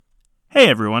Hey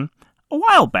everyone. A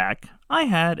while back, I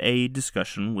had a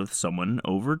discussion with someone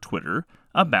over Twitter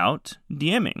about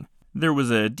DMing. There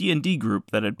was a D&D group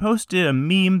that had posted a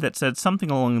meme that said something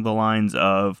along the lines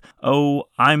of, "Oh,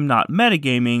 I'm not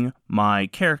metagaming, my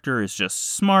character is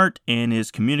just smart and is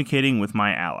communicating with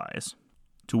my allies."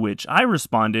 To which I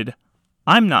responded,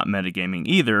 "I'm not metagaming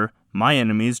either, my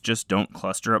enemies just don't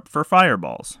cluster up for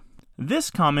fireballs."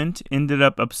 This comment ended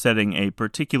up upsetting a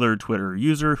particular Twitter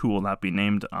user who will not be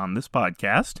named on this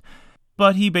podcast,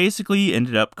 but he basically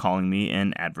ended up calling me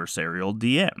an adversarial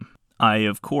DM. I,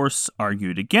 of course,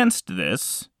 argued against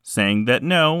this, saying that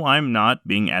no, I'm not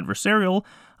being adversarial,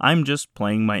 I'm just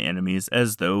playing my enemies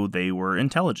as though they were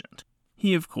intelligent.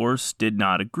 He, of course, did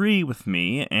not agree with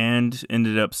me and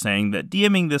ended up saying that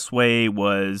DMing this way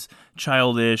was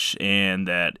childish and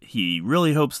that he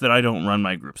really hopes that I don't run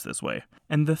my groups this way.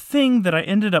 And the thing that I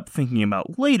ended up thinking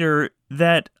about later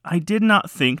that I did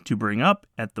not think to bring up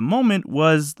at the moment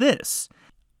was this.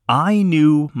 I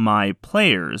knew my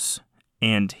players,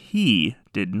 and he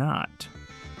did not.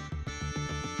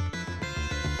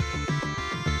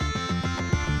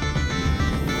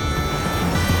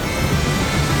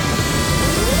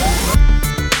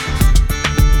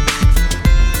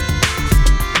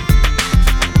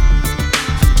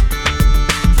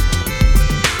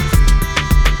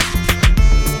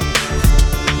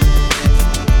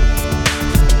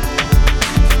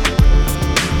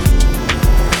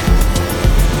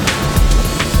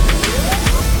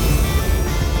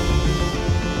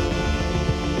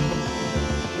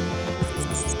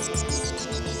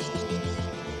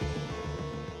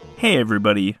 Hey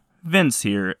everybody, Vince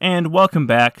here, and welcome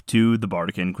back to the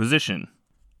Bardic Inquisition.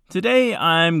 Today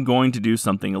I'm going to do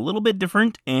something a little bit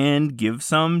different and give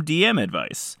some DM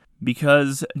advice,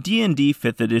 because D&D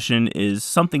 5th edition is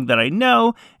something that I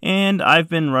know, and I've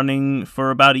been running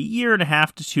for about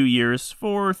 1.5 to 2 years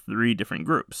for 3 different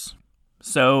groups.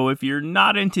 So if you're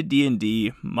not into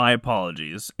D&D, my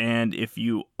apologies, and if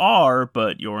you are,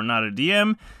 but you're not a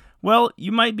DM, well,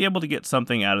 you might be able to get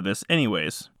something out of this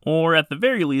anyways, or at the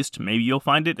very least, maybe you'll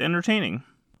find it entertaining.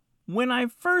 When I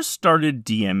first started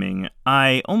DMing,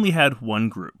 I only had one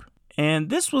group, and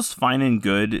this was fine and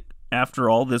good. After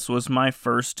all, this was my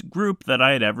first group that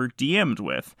I had ever DM'd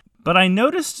with. But I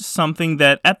noticed something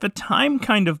that at the time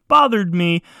kind of bothered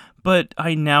me, but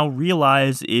I now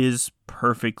realize is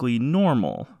perfectly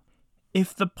normal.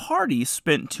 If the party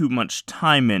spent too much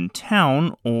time in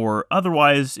town or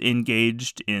otherwise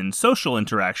engaged in social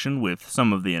interaction with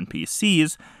some of the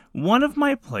NPCs, one of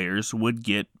my players would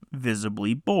get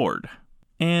visibly bored.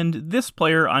 And this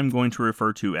player I'm going to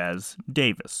refer to as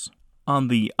Davis. On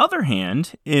the other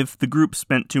hand, if the group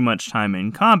spent too much time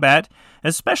in combat,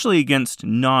 especially against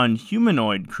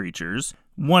non-humanoid creatures,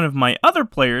 one of my other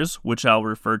players, which I'll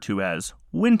refer to as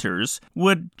Winters,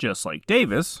 would, just like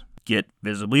Davis, get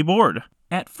visibly bored.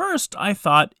 At first, I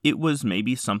thought it was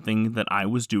maybe something that I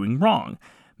was doing wrong.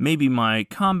 Maybe my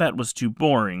combat was too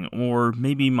boring, or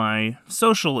maybe my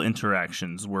social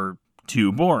interactions were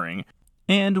too boring.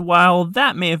 And while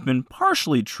that may have been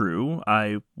partially true,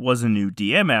 I was a new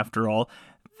DM after all,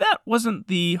 that wasn't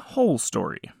the whole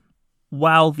story.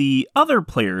 While the other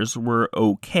players were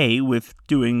okay with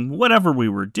doing whatever we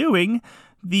were doing,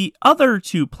 the other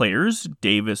 2 players,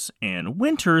 Davis and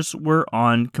Winters, were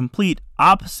on complete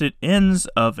opposite ends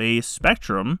of a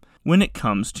spectrum when it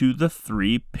comes to the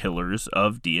 3 pillars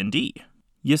of D&D.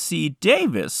 You see,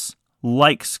 Davis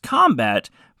likes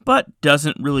combat, but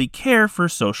doesn't really care for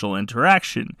social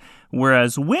interaction,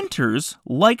 whereas Winters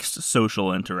likes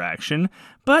social interaction,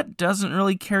 but doesn't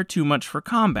really care too much for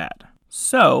combat.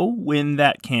 So, when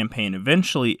that campaign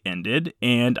eventually ended,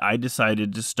 and I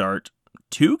decided to start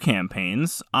 2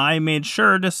 campaigns, I made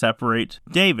sure to separate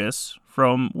Davis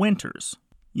from Winters.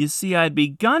 You see, I'd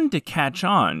begun to catch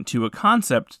on to a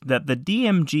concept that the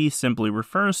DMG simply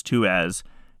refers to as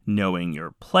knowing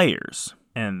your players.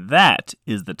 And that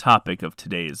is the topic of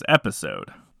today's episode.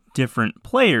 Different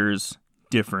players,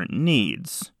 different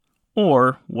needs.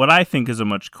 Or, what I think is a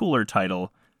much cooler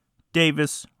title,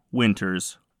 Davis,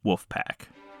 Winters, Wolfpack.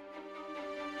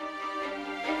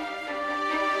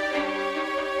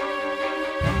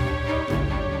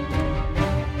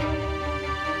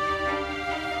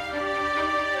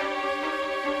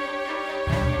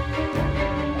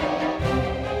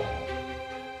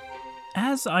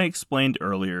 As I explained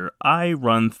earlier, I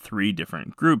run 3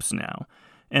 different groups now,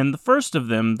 and the first of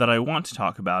them that I want to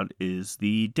talk about is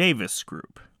the Davis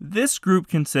group. This group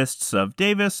consists of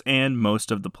Davis and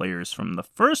most of the players from the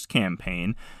first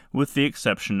campaign, with the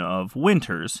exception of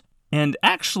Winters, and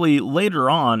actually later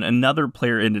on another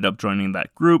player ended up joining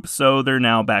that group, so they're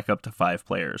now back up to 5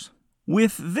 players.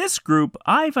 With this group,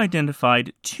 I've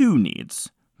identified 2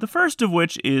 needs, the first of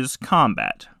which is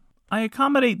combat. I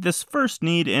accommodate this first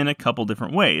need in a couple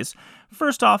different ways.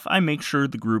 First off, I make sure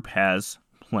the group has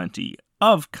plenty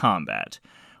of combat.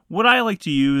 What I like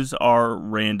to use are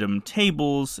random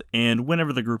tables, and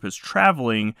whenever the group is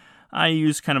traveling, I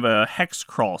use kind of a hex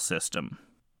crawl system.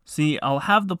 See, I'll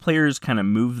have the players kind of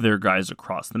move their guys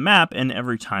across the map, and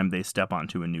every time they step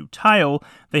onto a new tile,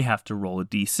 they have to roll a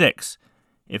d6.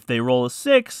 If they roll a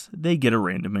 6, they get a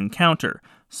random encounter.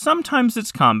 Sometimes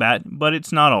it's combat, but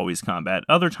it's not always combat.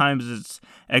 Other times it's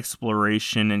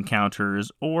exploration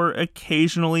encounters, or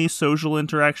occasionally social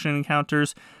interaction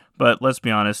encounters, but let's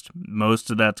be honest, most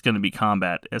of that's going to be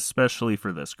combat, especially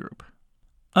for this group.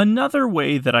 Another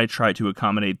way that I try to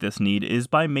accommodate this need is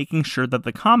by making sure that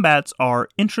the combats are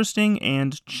interesting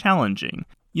and challenging.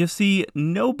 You see,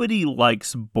 nobody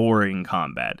likes boring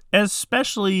combat,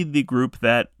 especially the group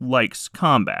that likes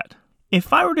combat.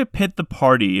 If I were to pit the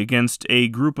party against a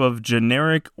group of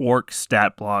generic orc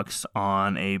stat blocks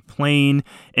on a plain,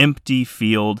 empty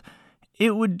field,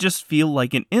 it would just feel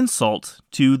like an insult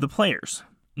to the players.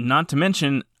 Not to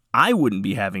mention, I wouldn't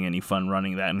be having any fun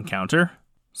running that encounter.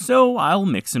 So I'll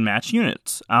mix and match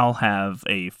units. I'll have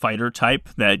a fighter type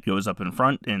that goes up in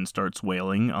front and starts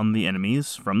wailing on the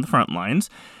enemies from the front lines,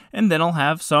 and then I'll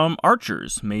have some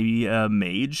archers, maybe a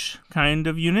mage kind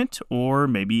of unit, or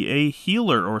maybe a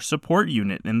healer or support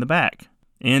unit in the back.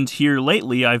 And here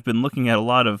lately, I've been looking at a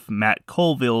lot of Matt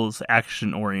Colville's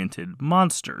action-oriented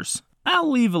monsters. I'll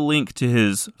leave a link to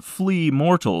his Flea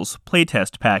Mortals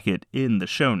playtest packet in the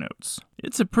show notes.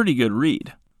 It's a pretty good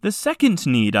read. The second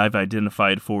need I've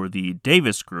identified for the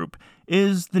Davis group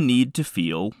is the need to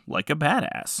feel like a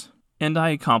badass. And I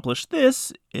accomplish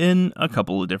this in a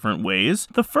couple of different ways,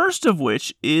 the first of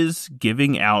which is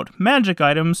giving out magic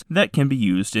items that can be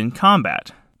used in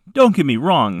combat. Don't get me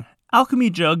wrong,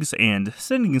 alchemy jugs and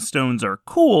sending stones are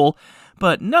cool,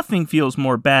 but nothing feels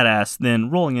more badass than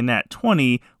rolling a nat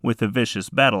 20 with a vicious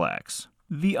battle axe.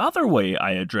 The other way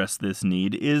I address this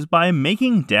need is by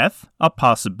making death a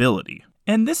possibility.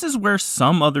 And this is where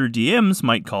some other DMs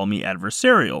might call me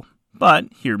adversarial,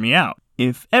 but hear me out.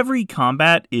 If every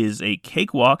combat is a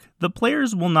cakewalk, the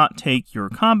players will not take your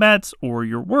combats or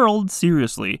your world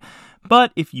seriously.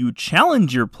 But if you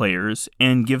challenge your players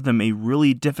and give them a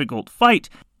really difficult fight,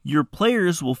 your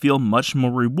players will feel much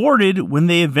more rewarded when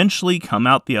they eventually come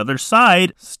out the other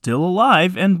side, still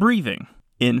alive and breathing.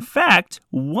 In fact,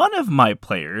 one of my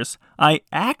players I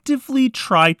actively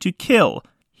try to kill.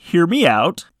 Hear me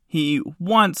out. He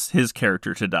wants his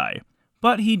character to die,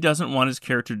 but he doesn't want his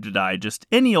character to die just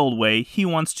any old way. He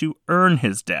wants to earn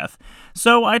his death,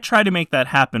 so I try to make that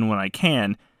happen when I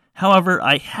can. However,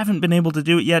 I haven't been able to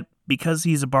do it yet because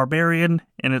he's a barbarian,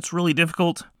 and it's really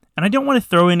difficult, and I don't want to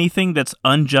throw anything that's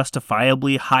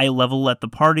unjustifiably high level at the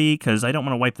party because I don't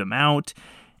want to wipe them out,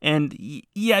 and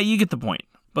yeah, you get the point.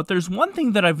 But there's one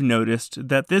thing that I've noticed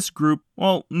that this group,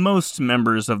 well, most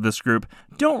members of this group,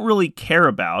 don't really care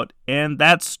about, and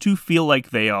that's to feel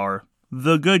like they are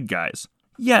the good guys.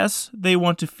 Yes, they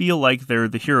want to feel like they're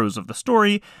the heroes of the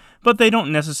story, but they don't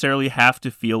necessarily have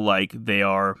to feel like they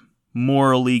are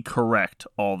morally correct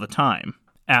all the time.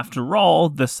 After all,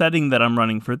 the setting that I'm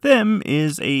running for them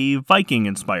is a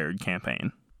Viking-inspired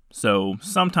campaign. So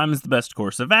sometimes the best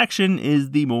course of action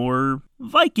is the more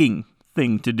Viking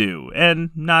thing to do, and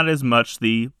not as much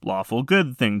the lawful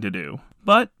good thing to do.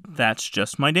 But that's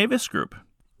just my Davis group.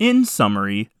 In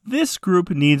summary, this group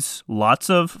needs lots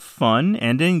of fun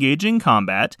and engaging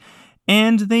combat,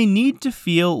 and they need to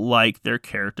feel like their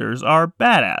characters are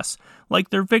badass, like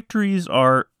their victories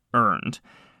are earned.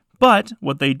 But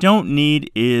what they don't need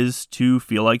is to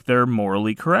feel like they're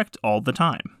morally correct all the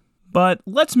time. But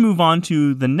let's move on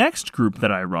to the next group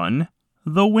that I run,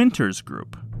 the Winters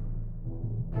group.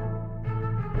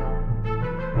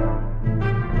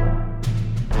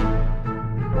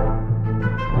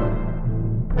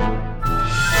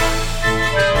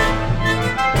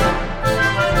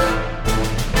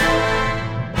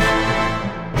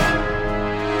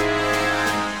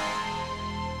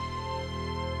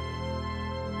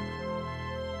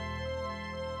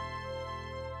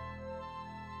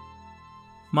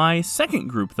 My second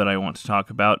group that I want to talk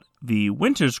about, the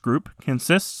Winters group,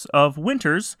 consists of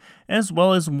Winters, as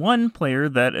well as one player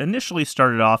that initially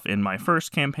started off in my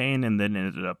first campaign and then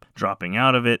ended up dropping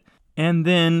out of it, and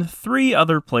then 3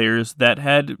 other players that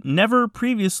had never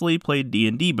previously played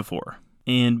D&D before.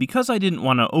 And because I didn't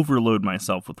want to overload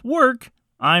myself with work,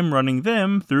 I'm running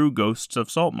them through Ghosts of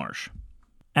Saltmarsh.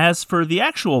 As for the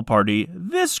actual party,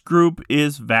 this group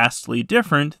is vastly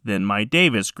different than my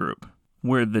Davis group.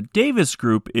 Where the Davis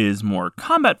group is more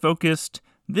combat-focused,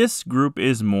 This group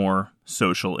is more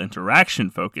social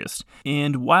interaction focused,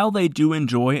 and while they do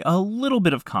enjoy a little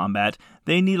bit of combat,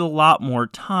 they need a lot more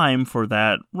time for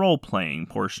that role-playing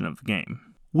portion of the game.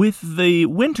 With the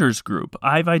Winters group,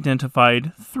 I've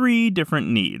identified 3 different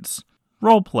needs: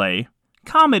 roleplay,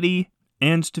 comedy,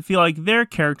 and to feel like their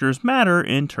characters matter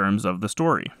in terms of the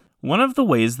story. One of the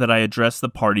ways that I address the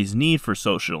party's need for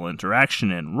social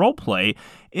interaction and roleplay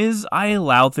is I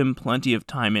allow them plenty of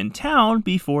time in town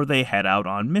before they head out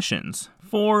on missions.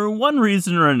 For one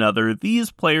reason or another,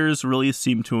 these players really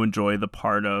seem to enjoy the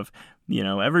part of,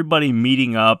 everybody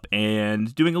meeting up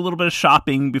and doing a little bit of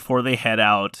shopping before they head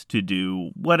out to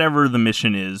do whatever the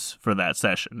mission is for that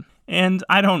session. And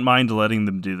I don't mind letting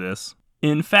them do this.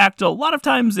 In fact, a lot of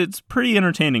times it's pretty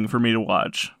entertaining for me to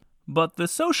watch. But the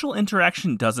social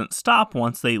interaction doesn't stop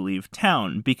once they leave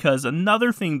town, because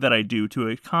another thing that I do to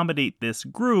accommodate this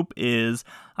group is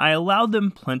I allow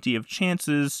them plenty of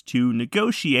chances to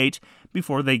negotiate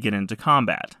before they get into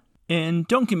combat. And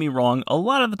don't get me wrong, a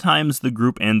lot of the times the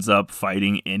group ends up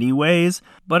fighting anyways,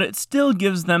 but it still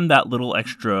gives them that little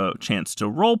extra chance to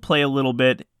roleplay a little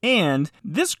bit, and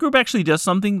this group actually does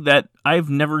something that I've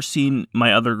never seen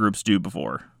my other groups do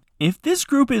before. If this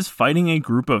group is fighting a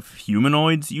group of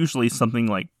humanoids, usually something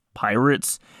like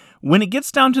pirates, when it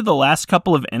gets down to the last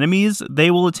couple of enemies,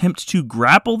 they will attempt to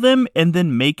grapple them and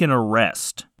then make an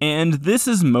arrest. And this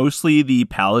is mostly the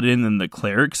paladin and the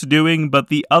clerics doing, but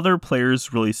the other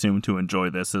players really seem to enjoy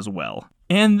this as well.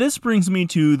 And this brings me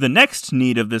to the next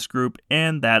need of this group,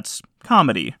 and that's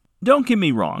comedy. Don't get me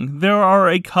wrong, there are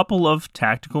a couple of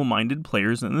tactical-minded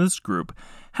players in this group.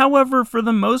 However, for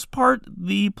the most part,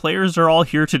 the players are all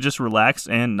here to just relax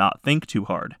and not think too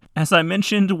hard. As I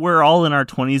mentioned, we're all in our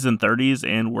 20s and 30s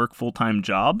and work full-time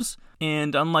jobs.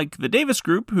 And unlike the Davis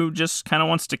group, who just kind of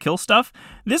wants to kill stuff,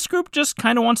 this group just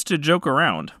kind of wants to joke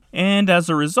around. And as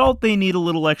a result, they need a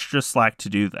little extra slack to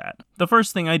do that. The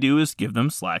first thing I do is give them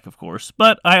slack, of course,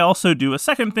 but I also do a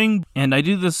second thing, and I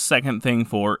do this second thing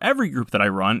for every group that I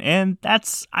run, and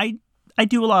that's, I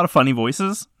do a lot of funny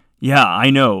voices. Yeah, I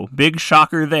know, big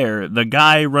shocker there. The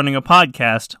guy running a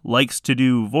podcast likes to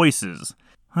do voices.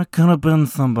 I could have been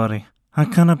somebody. I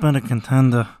could have been a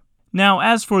contender. Now,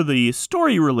 as for the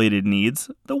story-related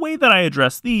needs, the way that I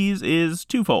address these is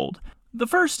twofold. The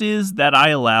first is that I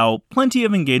allow plenty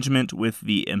of engagement with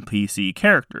the NPC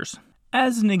characters.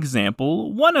 As an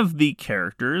example, one of the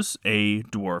characters, a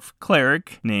dwarf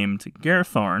cleric named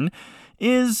Gertharn,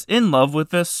 is in love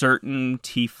with a certain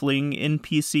tiefling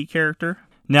NPC character.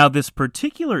 Now, this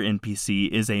particular NPC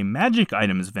is a magic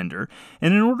items vendor,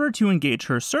 and in order to engage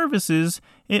her services,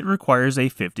 it requires a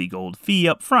 50 gold fee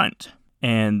up front.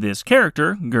 And this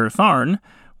character, Gertharn,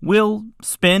 will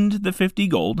spend the 50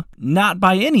 gold, not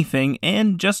buy anything,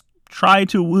 and just try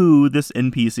to woo this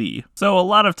NPC. So a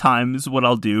lot of times what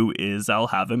I'll do is I'll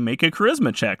have him make a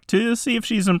charisma check to see if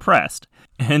she's impressed.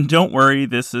 And don't worry,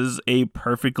 this is a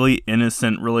perfectly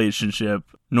innocent relationship.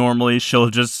 Normally she'll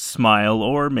just smile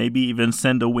or maybe even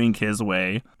send a wink his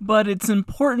way. But it's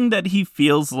important that he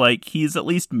feels like he's at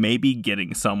least maybe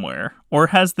getting somewhere, or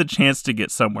has the chance to get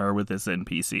somewhere with this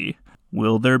NPC.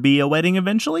 Will there be a wedding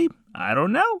eventually? I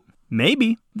don't know.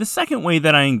 Maybe. The second way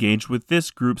that I engage with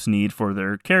this group's need for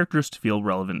their characters to feel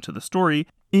relevant to the story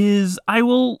is I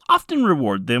will often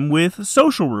reward them with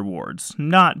social rewards,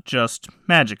 not just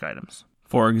magic items.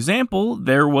 For example,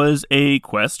 there was a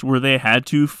quest where they had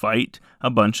to fight a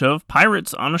bunch of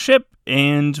pirates on a ship,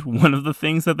 and one of the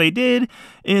things that they did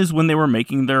is when they were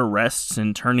making their arrests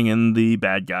and turning in the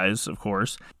bad guys, of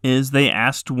course, is they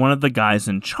asked one of the guys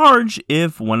in charge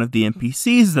if one of the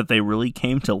NPCs that they really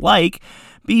came to like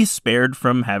be spared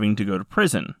from having to go to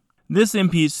prison. This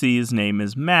NPC's name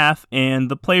is Math, and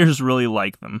the players really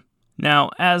like them. Now,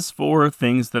 as for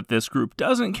things that this group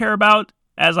doesn't care about,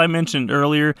 as I mentioned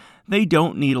earlier, they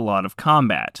don't need a lot of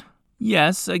combat.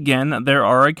 Yes, again, there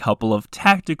are a couple of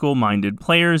tactical-minded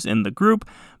players in the group,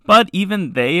 but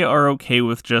even they are okay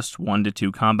with just 1 to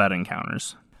 2 combat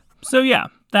encounters. So yeah,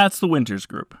 that's the Winters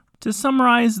group. To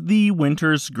summarize, the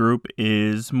Winters group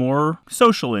is more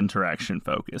social interaction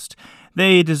focused.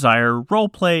 They desire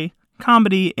roleplay,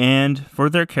 comedy, and for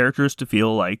their characters to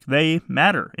feel like they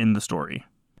matter in the story.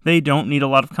 They don't need a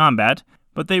lot of combat,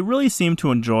 but they really seem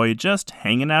to enjoy just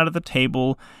hanging out at the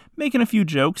table, making a few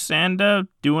jokes, and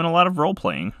doing a lot of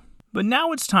role-playing. But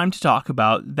now it's time to talk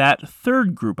about that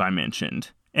third group I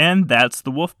mentioned, and that's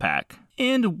the Wolfpack.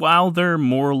 And while they're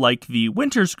more like the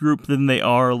Winters group than they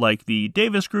are like the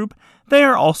Davis group, they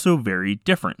are also very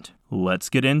different. Let's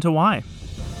get into why.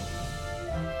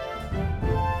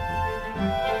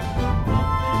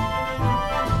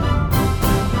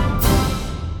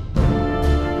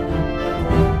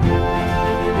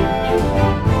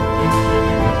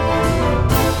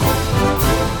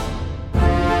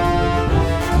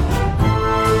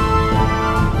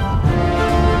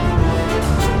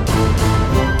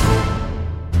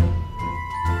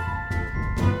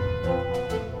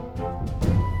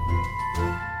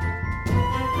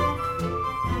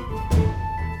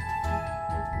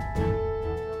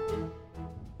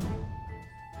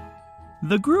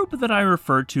 The group that I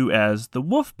refer to as the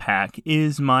Wolf Pack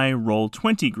is my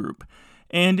Roll20 group,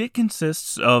 and it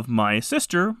consists of my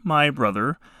sister, my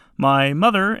brother, my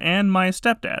mother, and my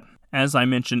stepdad. As I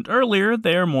mentioned earlier,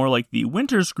 they are more like the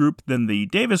Winters group than the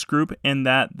Davis group in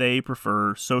that they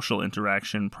prefer social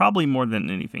interaction probably more than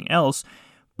anything else,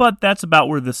 but that's about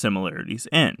where the similarities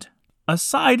end.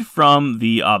 Aside from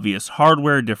the obvious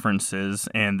hardware differences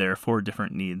and therefore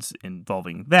different needs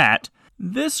involving that,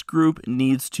 this group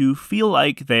needs to feel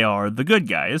like they are the good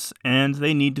guys, and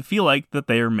they need to feel like that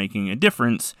they are making a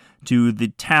difference to the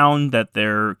town that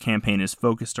their campaign is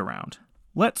focused around.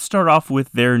 Let's start off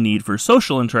with their need for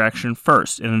social interaction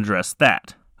first and address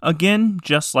that. Again,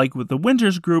 just like with the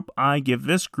Winters group, I give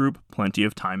this group plenty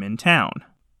of time in town.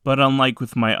 But unlike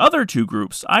with my other two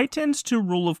groups, I tend to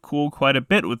rule of cool quite a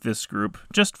bit with this group,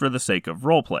 just for the sake of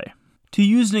roleplay. To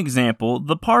use an example,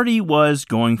 the party was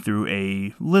going through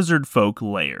a lizard folk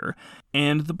lair,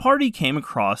 and the party came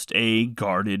across a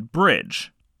guarded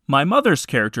bridge. My mother's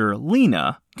character,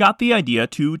 Lena, got the idea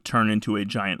to turn into a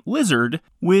giant lizard,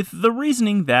 with the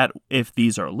reasoning that if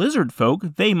these are lizard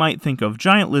folk, they might think of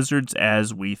giant lizards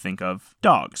as we think of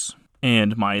dogs.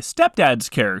 And my stepdad's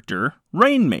character,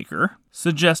 Rainmaker,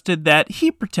 suggested that he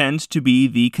pretend to be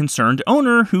the concerned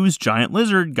owner whose giant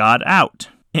lizard got out.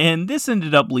 And this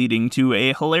ended up leading to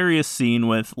a hilarious scene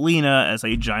with Lena as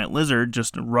a giant lizard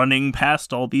just running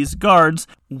past all these guards,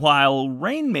 while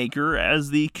Rainmaker as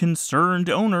the concerned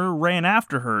owner ran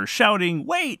after her, shouting,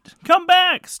 "Wait! Come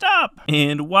back! Stop!"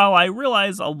 And while I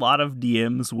realize a lot of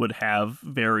DMs would have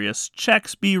various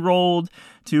checks be rolled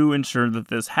to ensure that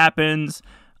this happens,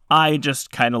 I just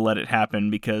kind of let it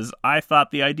happen because I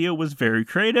thought the idea was very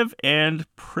creative and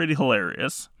pretty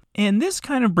hilarious. And this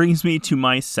kind of brings me to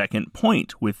my second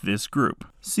point with this group.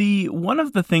 See, one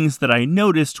of the things that I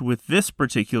noticed with this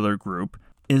particular group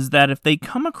is that if they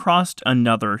come across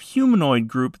another humanoid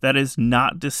group that is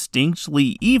not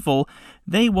distinctly evil,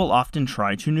 they will often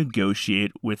try to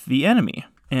negotiate with the enemy.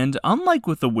 And unlike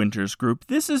with the Winters group,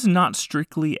 this is not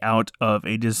strictly out of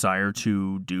a desire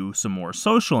to do some more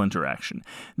social interaction.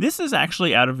 This is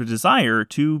actually out of a desire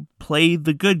to play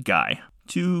the good guy,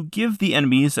 to give the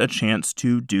enemies a chance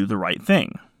to do the right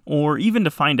thing, or even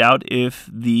to find out if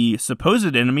the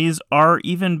supposed enemies are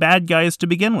even bad guys to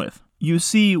begin with. You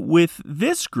see, with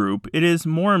this group, it is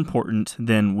more important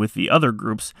than with the other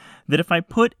groups that if I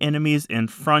put enemies in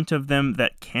front of them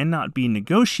that cannot be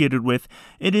negotiated with,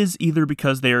 it is either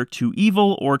because they are too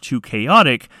evil or too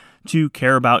chaotic to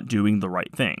care about doing the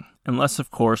right thing. Unless, of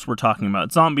course, we're talking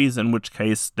about zombies, in which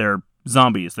case they're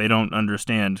zombies. They don't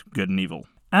understand good and evil.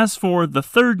 As for the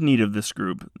third need of this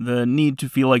group, the need to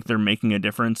feel like they're making a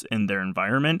difference in their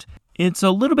environment, it's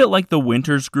a little bit like the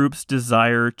Winters group's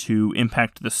desire to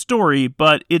impact the story,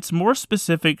 but it's more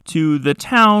specific to the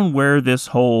town where this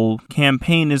whole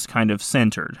campaign is kind of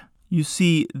centered. You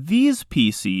see, these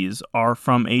PCs are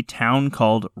from a town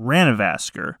called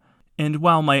Ranavasker, and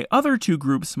while my other two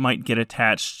groups might get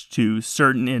attached to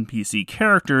certain NPC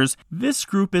characters, this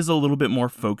group is a little bit more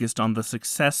focused on the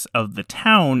success of the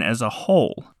town as a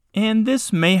whole. And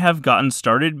this may have gotten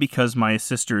started because my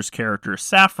sister's character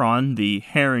Saffron, the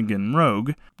Harrigan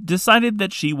Rogue, decided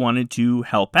that she wanted to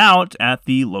help out at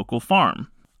the local farm.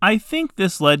 I think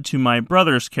this led to my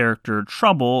brother's character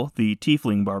Trouble, the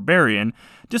Tiefling Barbarian,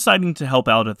 deciding to help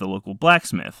out at the local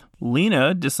blacksmith.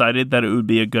 Lena decided that it would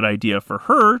be a good idea for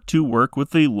her to work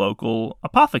with the local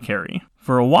apothecary.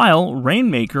 For a while,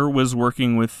 Rainmaker was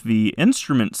working with the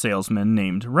instrument salesman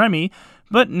named Remy,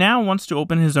 but now wants to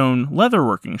open his own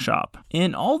leatherworking shop.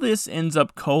 And all this ends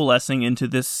up coalescing into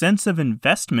this sense of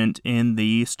investment in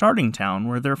the starting town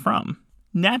where they're from.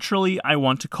 Naturally, I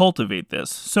want to cultivate this,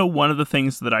 so one of the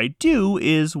things that I do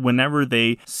is whenever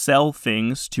they sell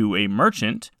things to a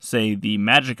merchant, say the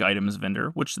magic items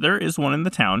vendor, which there is one in the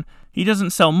town, he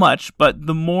doesn't sell much, but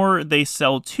the more they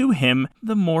sell to him,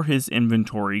 the more his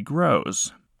inventory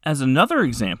grows. As another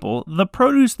example, the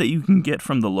produce that you can get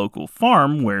from the local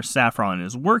farm where Saffron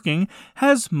is working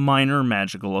has minor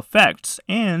magical effects,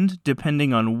 and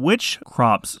depending on which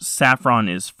crops Saffron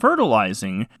is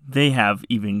fertilizing, they have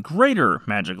even greater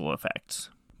magical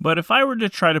effects. But if I were to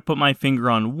try to put my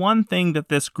finger on one thing that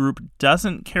this group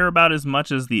doesn't care about as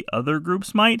much as the other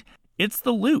groups might, it's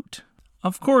the loot.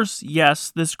 Of course,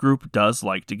 yes, this group does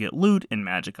like to get loot and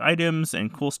magic items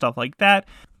and cool stuff like that,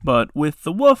 but with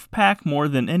the Wolf Pack more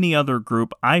than any other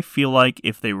group, I feel like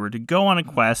if they were to go on a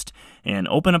quest and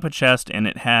open up a chest and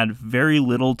it had very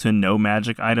little to no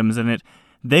magic items in it,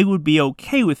 they would be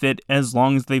okay with it as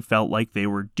long as they felt like they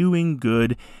were doing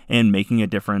good and making a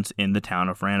difference in the town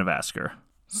of Ranavasker.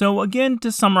 So again,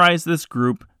 to summarize this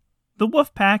group, the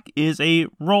Wolf Pack is a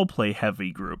roleplay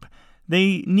heavy group.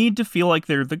 They need to feel like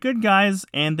they're the good guys,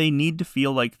 and they need to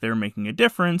feel like they're making a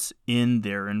difference in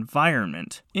their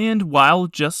environment. And while,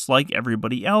 just like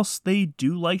everybody else, they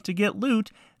do like to get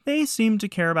loot, they seem to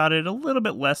care about it a little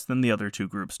bit less than the other two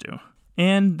groups do.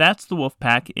 And that's the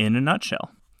Wolfpack in a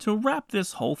nutshell. To wrap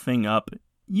this whole thing up,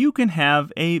 you can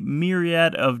have a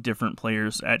myriad of different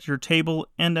players at your table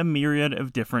and a myriad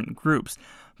of different groups.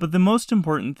 But the most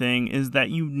important thing is that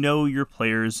you know your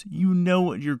players, you know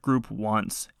what your group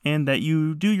wants, and that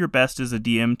you do your best as a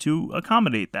DM to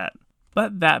accommodate that.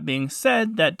 But that being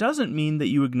said, that doesn't mean that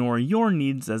you ignore your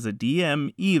needs as a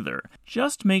DM either.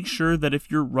 Just make sure that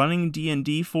if you're running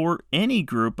D&D for any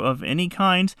group of any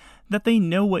kind, that they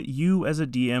know what you as a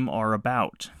DM are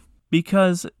about.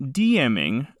 Because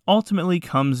DMing ultimately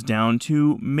comes down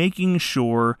to making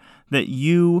sure that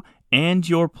you and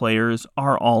your players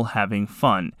are all having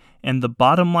fun. And the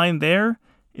bottom line there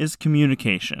is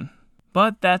communication.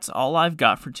 But that's all I've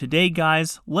got for today,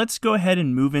 guys. Let's go ahead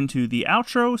and move into the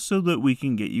outro so that we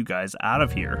can get you guys out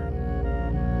of here.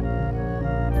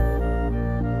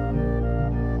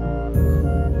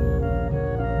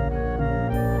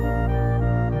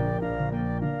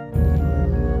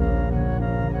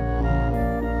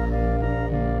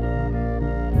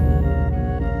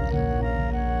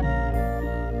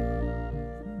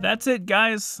 That's it,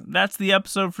 guys. That's the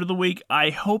episode for the week. I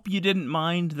hope you didn't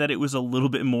mind that it was a little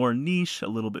bit more niche, a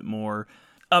little bit more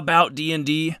about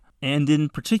D&D, and in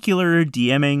particular,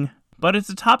 DMing. But it's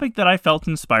a topic that I felt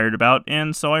inspired about,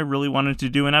 and so I really wanted to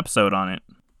do an episode on it.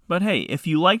 But hey, if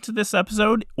you liked this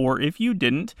episode, or if you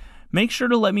didn't, make sure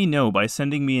to let me know by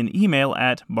sending me an email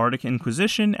at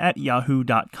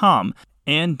bardicinquisition@yahoo.com.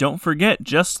 And don't forget,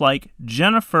 just like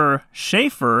Jennifer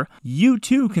Schaefer, you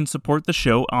too can support the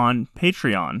show on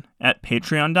Patreon at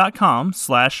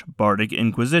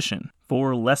patreon.com/bardicinquisition.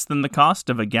 For less than the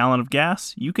cost of a gallon of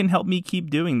gas, you can help me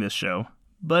keep doing this show.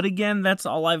 But again, that's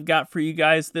all I've got for you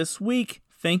guys this week.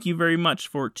 Thank you very much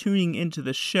for tuning into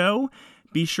the show.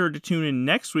 Be sure to tune in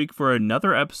next week for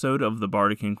another episode of the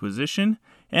Bardic Inquisition.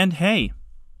 And hey,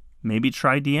 maybe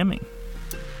try DMing.